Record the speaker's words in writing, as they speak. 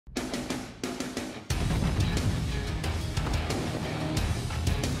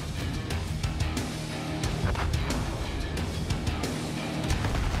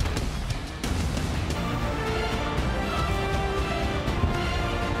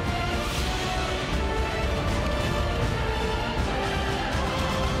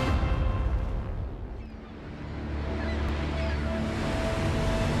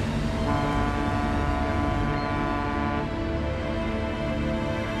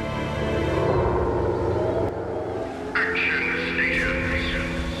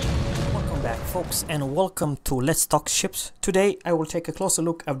folks, and welcome to Let's Talk Ships. Today I will take a closer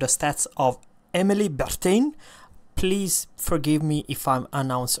look at the stats of EMILE Bertin. Please forgive me if I'm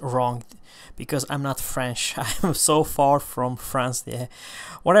announced wrong, because I'm not French. I'm so far from France. Yeah,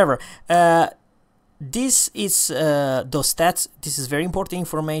 whatever. This is those stats. This is very important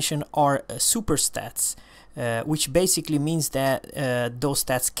information. Are super stats, which basically means that those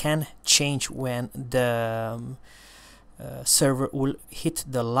stats can change when the server will hit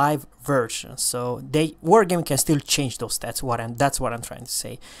the live version. So Wargaming can still change those stats. That's what I'm trying to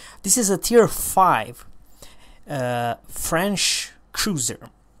say. This is a tier 5 French cruiser.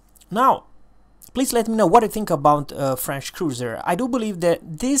 Now, please let me know what you think about French cruiser. I do believe that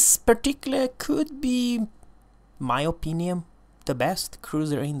this particular could be, my opinion, the best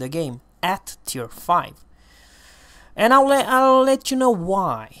cruiser in the game at tier 5. And I'll let you know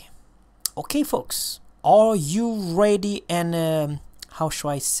why. Okay, folks. Are you ready and how shall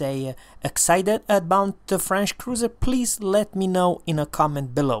I say, excited about the French cruiser? Please let me know in a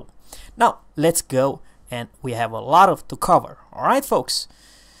comment below. Now let's go, and we have a lot to cover. All right, folks.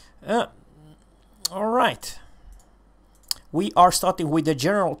 All right. We are starting with the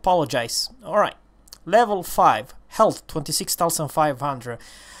general apologize. All right. Level 5, health 26,500.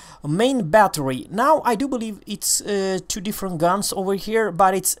 Main battery. Now I do believe it's 2 different guns over here,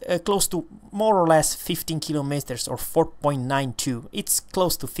 but it's close to more or less 15 kilometers or 4.92. It's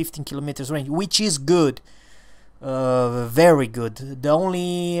close to 15 kilometers range, which is good, very good. The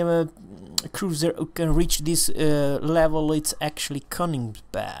only cruiser who can reach this level, it's actually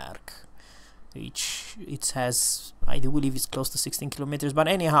Königsberg, which it has, I do believe it's close to 16 kilometers, but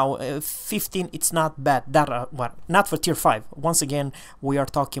anyhow, 15, it's not bad. That well, not for tier 5. Once again, we are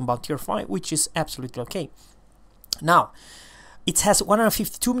talking about tier 5, which is absolutely okay. Now, it has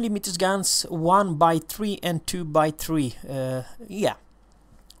 152 millimeters guns, 1x3 and 2x3. Yeah,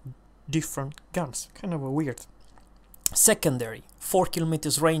 different guns, kind of a weird. Secondary, 4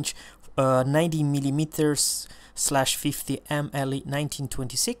 kilometers range, 90 millimeters /50 MLE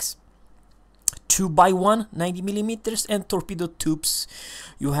 1926. 2x1 90 millimeters, and torpedo tubes.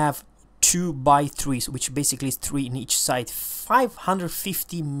 You have 2x3s, which basically is 3 in each side.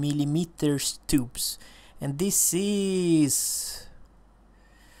 550 millimeters tubes, and this is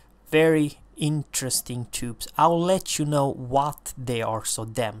very interesting tubes. I'll let you know what they are so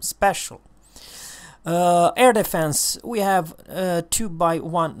damn special. Air defense, we have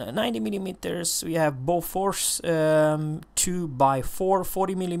 2x1 90 millimeters. We have Bofors 2x4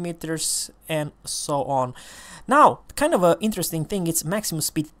 40 millimeters, and so on. Now, kind of an interesting thing, it's maximum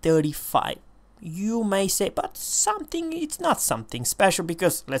speed 35. You may say, but it's not something special,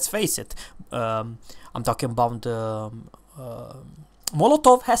 because let's face it, I'm talking about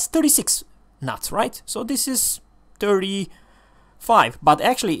Molotov has 36 knots, right? So this is 35, but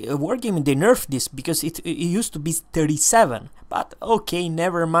actually Wargaming, they nerfed this because it used to be 37. But okay,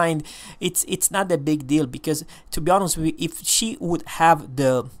 never mind, it's not a big deal, because to be honest with you, if she would have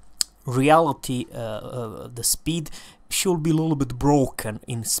the reality the speed, she'll be a little bit broken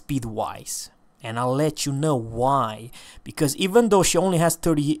in speed wise, and I'll let you know why. Because even though she only has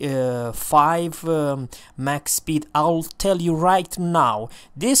 35 max speed, I'll tell you right now,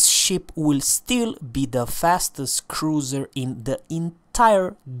 this ship will still be the fastest cruiser in the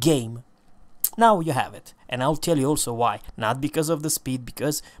entire game. Now you have it, and I'll tell you also why. Not because of the speed,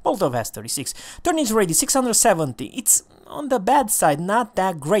 because Molotov has 36. Turn-ins ready 670. It's on the bad side, not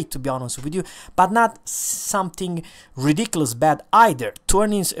that great to be honest with you, but not something ridiculous bad either.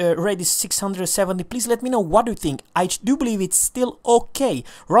 Turn-ins ready 670. Please let me know what you think. I do believe it's still okay.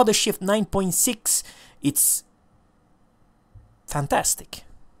 Rudder shift 9.6. It's fantastic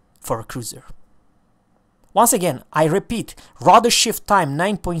for a cruiser. Once again, I repeat, rudder shift time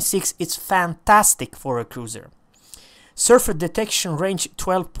 9.6. It's fantastic for a cruiser. Surface detection range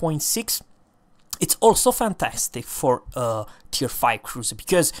 12.6. It's also fantastic for a tier 5 cruiser,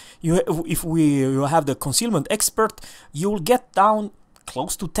 because if you have the concealment expert, you will get down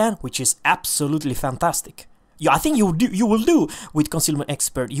close to 10, which is absolutely fantastic. Yeah, I think you will do with concealment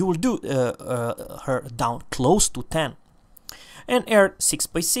expert. You will do her down close to 10. And air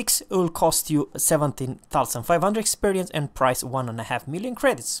 6x6 will cost you 17,500 experience and price 1.5 million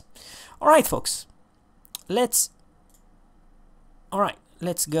credits. All right, folks. Let's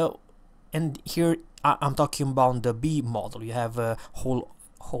go. And here I'm talking about the B model. You have hull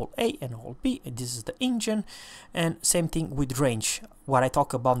A and hull B, and this is the engine, and same thing with range. What I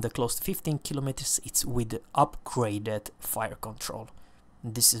talk about the close to 15 kilometers, it's with the upgraded fire control.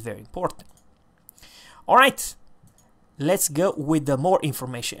 And this is very important. All right, let's go with the more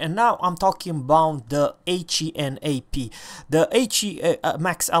information. And now I'm talking about the HE and AP. The HE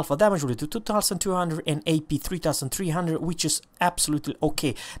max alpha damage will do 2200 and AP 3300, which is absolutely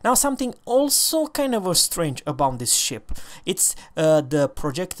okay. Now something also kind of strange about this ship. It's the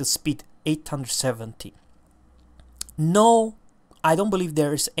projected speed 870. No, I don't believe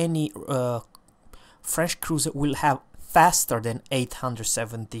there is any French cruiser will have faster than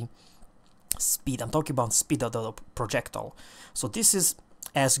 870 speed. I'm talking about speed of the projectile. So this is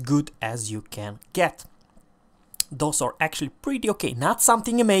as good as you can get. Those are actually pretty okay. Not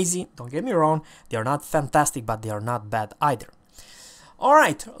something amazing, don't get me wrong. They are not fantastic, but they are not bad either.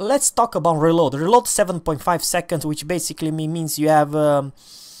 Alright, let's talk about reload. Reload 7.5 seconds, which basically means you have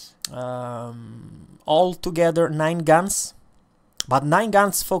all together 9 guns. But 9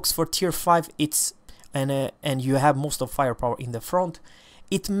 guns, folks, for tier 5, it's and you have most of firepower in the front.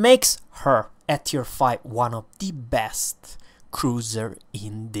 It makes her at tier 5 one of the best cruiser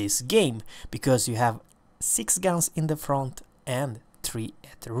in this game, because you have 6 guns in the front and 3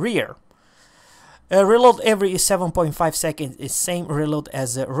 at the rear. Reload every 7.5 seconds is same reload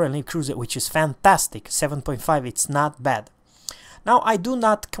as a running cruiser, which is fantastic. 7.5, it's not bad. Now I do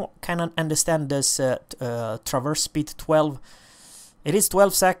not kind of understand this traverse speed 12. It is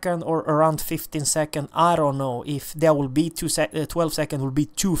 12 seconds or around 15 seconds. I don't know if there will be 12 seconds will be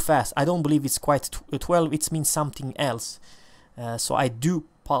too fast. I don't believe it's quite 12. It means something else. So I do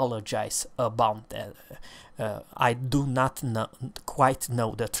apologize about that. I do not quite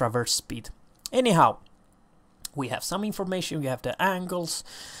know the traverse speed. Anyhow, we have some information. We have the angles.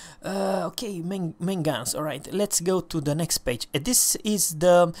 Okay, main guns. All right, let's go to the next page. This is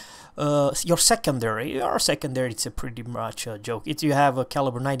the your secondary. Your secondary, it's a pretty much a joke. You have a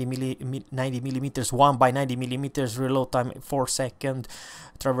caliber 90 millimeters, 1 by 90 millimeters, reload time 4 seconds,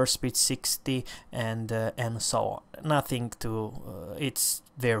 traverse speed 60, and so on. Nothing to. It's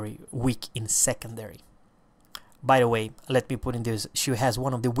very weak in secondary. By the way, let me put in this. She has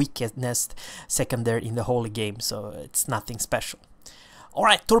one of the weakest secondary in the whole game, so it's nothing special.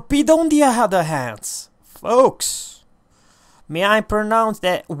 Alright, torpedo on the other hand, folks, may I pronounce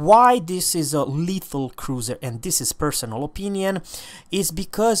that why this is a lethal cruiser, and this is personal opinion, is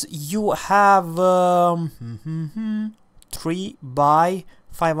because you have 3 by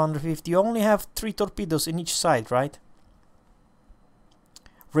 550, you only have 3 torpedoes in each side, right?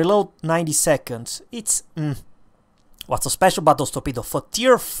 Reload 90 seconds, it's, what's so special about those torpedoes? For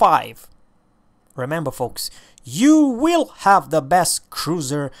tier 5, remember folks, you will have the best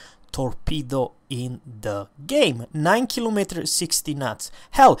cruiser torpedo in the game. 9 kilometers, 60 knots.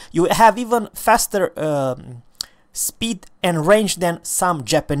 Hell, you have even faster speed and range than some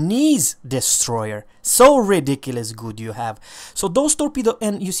Japanese destroyer. So ridiculous good you have. So those torpedoes,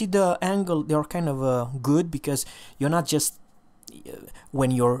 and you see the angle, they are kind of good, because you're not just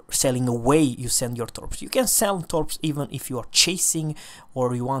when you're sailing away you send your torps. You can send torps even if you are chasing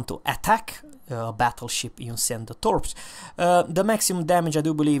or you want to attack a battleship, you send the torps. The maximum damage, I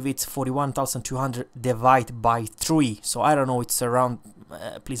do believe it's 41,200 divided by 3, so I don't know, it's around,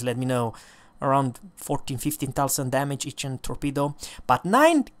 please let me know, around 14-15,000 damage each and torpedo. But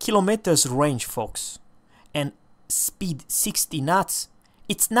 9 kilometers range, folks, and speed 60 knots,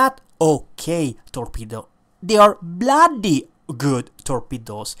 it's not okay torpedo. They are bloody good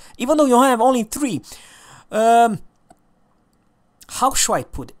torpedoes, even though you have only 3. How should I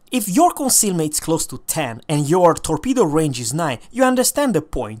put it? If your concealment is close to 10 and your torpedo range is 9, you understand the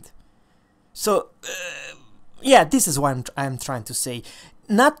point. So yeah, this is what I'm trying to say.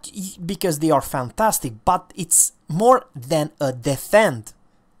 Not because they are fantastic, but it's more than a defend.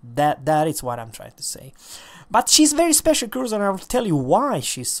 That is what I'm trying to say. But she's very special cruiser, and I will tell you why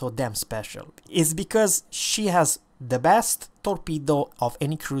she's so damn special. It's because she has the best torpedo of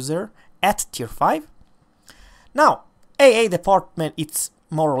any cruiser at tier 5. Now, AA department, it's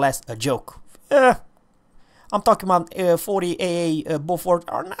more or less a joke. I'm talking about 40 AA Beaufort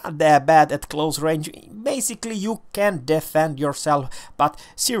are not that bad at close range. Basically, you can defend yourself, but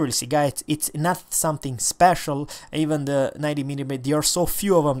seriously, guys, it's not something special. Even the 90mm, there are so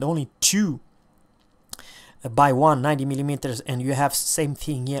few of them, only 2 by 1 90 millimeters, and you have same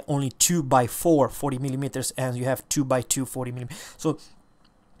thing here, only 2 by 4 40 millimeters, and you have 2 by 2 40 millimeters. So,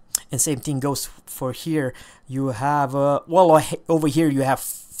 and same thing goes for here. You have well, over here you have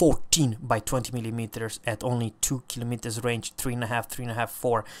 14 by 20 millimeters at only 2 kilometers range, 3.5,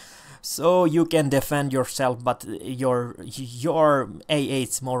 4. So you can defend yourself, but your AA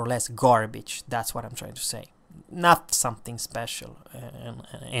is more or less garbage. That's what I'm trying to say. Not something special in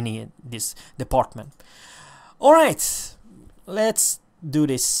any this department. All right, let's do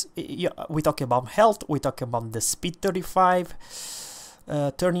this. We talk about health, we talk about the speed 35,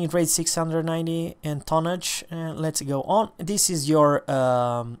 turning rate 690, and tonnage. And let's go on. This is your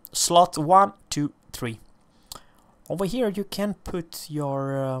slot 1, 2, 3. Over here you can put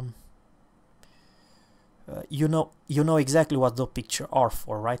your you know exactly what the picture are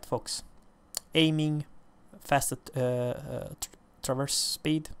for, right, folks? Aiming, fast traverse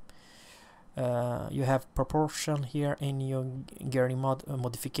speed. You have proportion here in your gearing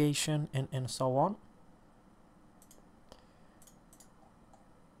modification, and so on.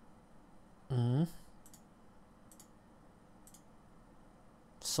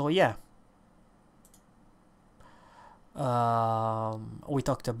 So yeah, we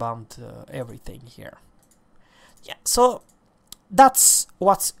talked about everything here. Yeah, so that's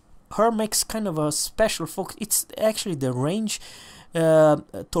what her makes kind of a special, folks. It's actually the range,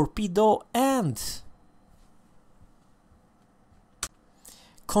 torpedo, and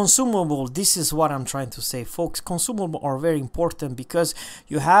consumable. This is what I'm trying to say, folks. Consumable are very important because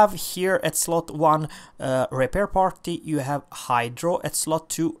you have here at slot 1 repair party, you have hydro at slot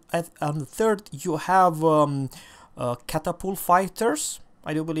 2, and the third you have catapult fighters,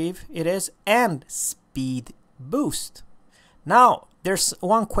 I do believe it is, and speed boost. Now there's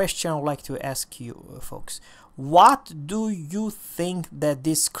one question I would like to ask you, folks. What do you think that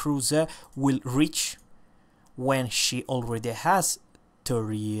this cruiser will reach when she already has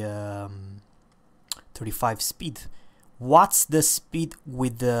 35 speed? What's the speed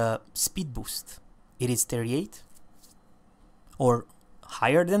with the speed boost? It is 38 or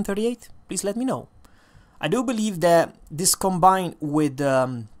higher than 38? Please let me know. I do believe that this combined with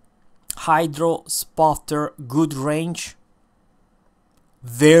hydro, spotter, good range,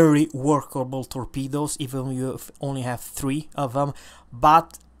 very workable torpedoes, even you only have 3 of them,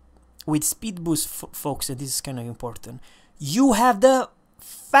 but with speed boost, folks, and this is kind of important, you have the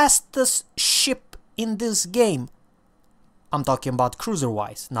fastest ship in this game. I'm talking about cruiser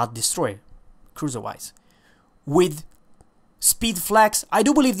wise, not destroyer, cruiser wise. With speed flags, I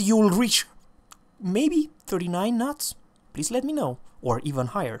do believe you will reach maybe 39 knots. Please let me know, or even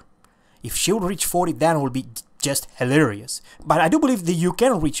higher. If she'll reach 40, that will be just hilarious. But I do believe that you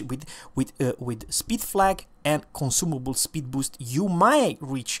can reach with speed flag and consumable speed boost, you might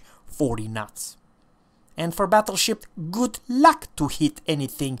reach 40 knots. And for battleship, good luck to hit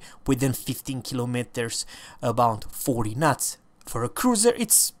anything within 15 kilometers about 40 knots. For a cruiser,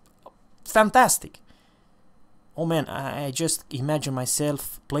 it's fantastic. Oh man, I just imagine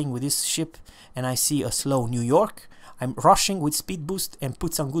myself playing with this ship and I see a slow New York. I'm rushing with speed boost and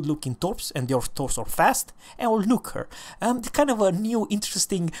put some good looking torps, and your torps are fast, and will nuke her. Kind of a new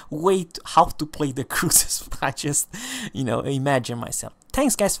interesting way how to play the cruisers. I just, imagine myself.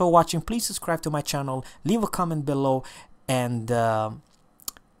 Thanks guys for watching. Please subscribe to my channel, leave a comment below, and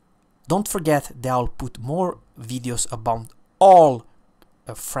don't forget that I'll put more videos about all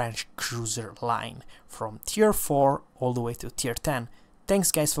a French cruiser line from tier 4 all the way to tier 10.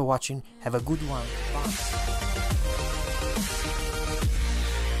 Thanks guys for watching. Have a good one. Bye.